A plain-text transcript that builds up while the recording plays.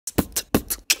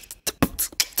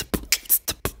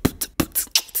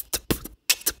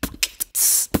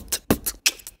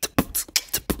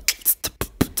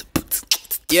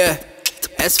Yeah.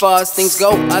 As far as things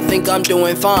go, I think I'm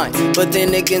doing fine. But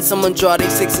then again, someone draw they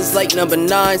sixes like number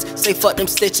nines. Say fuck them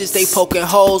stitches, they poking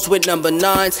holes with number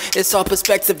nines. It's all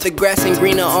perspective, the grass ain't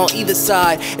greener on either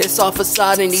side. It's all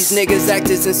facade and these niggas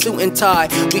actors in suit and tie.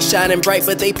 We shining bright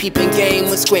but they peeping game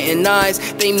with squinting eyes.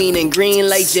 They meaning green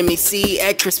like Jimmy C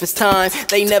at Christmas time.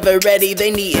 They never ready, they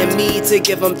needin' me to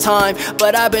give them time.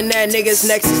 But I been that niggas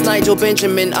next is Nigel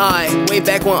Benjamin I. Way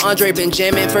back when Andre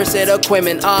Benjamin first said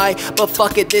equipment I. But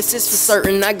fuck it, this is for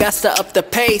certain. I got to up the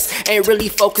pace. Ain't really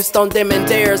focused on them and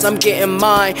theirs, I'm getting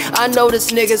mine. I know this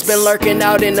niggas been lurking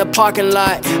out in the parking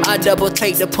lot. I double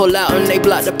take to pull out and they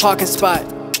block the parking spot.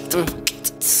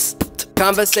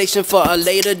 Conversation for a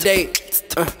later date.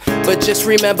 But just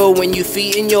remember when you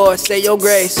feeding yours, say your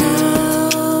grace.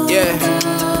 Yeah,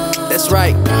 that's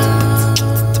right.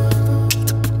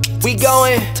 We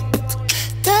going.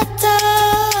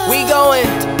 We going.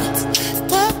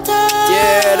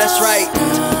 Yeah, that's right.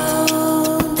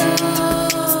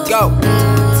 Go.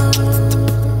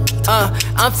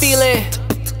 I'm feeling.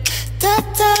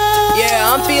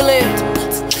 Yeah, I'm feeling.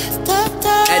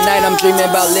 At night I'm dreaming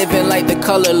about living like the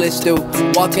colorless do.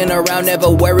 Walking around never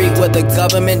worried what the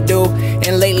government do.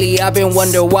 And lately I've been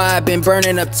wondering why I've been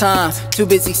burning up time. Too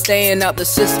busy staying out the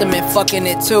system and fucking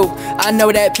it too. I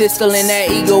know that pistol and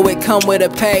that ego, it come with a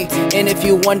pay. And if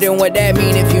you wondering what that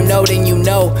mean, if you know then you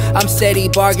know. I'm steady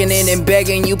bargaining and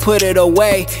begging you put it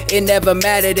away. It never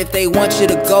mattered if they want you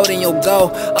to go then you'll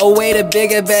go. Away to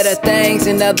bigger better things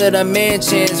in other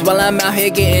dimensions. While I'm out here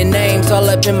getting names all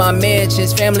up in my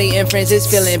mentions. Family and friends is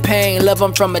feeling pain, love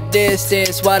them from a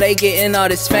distance. While they getting all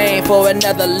this fame for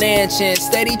another lynching.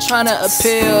 Steady trying to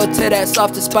appeal to that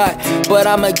softer spot. But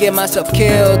I'ma get myself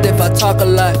killed if I talk a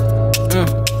lot.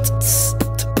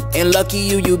 And lucky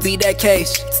you beat that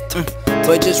case.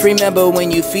 But just remember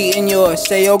when you feeding yours,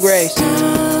 say your grace.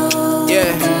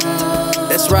 Yeah,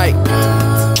 that's right.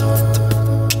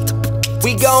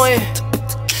 We going.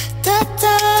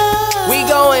 We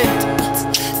going.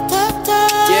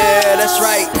 Yeah, that's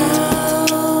right.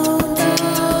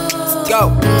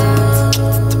 Go.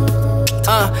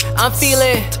 I'm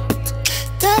feeling.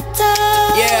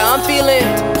 Yeah, I'm feeling.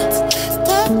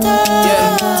 Yeah.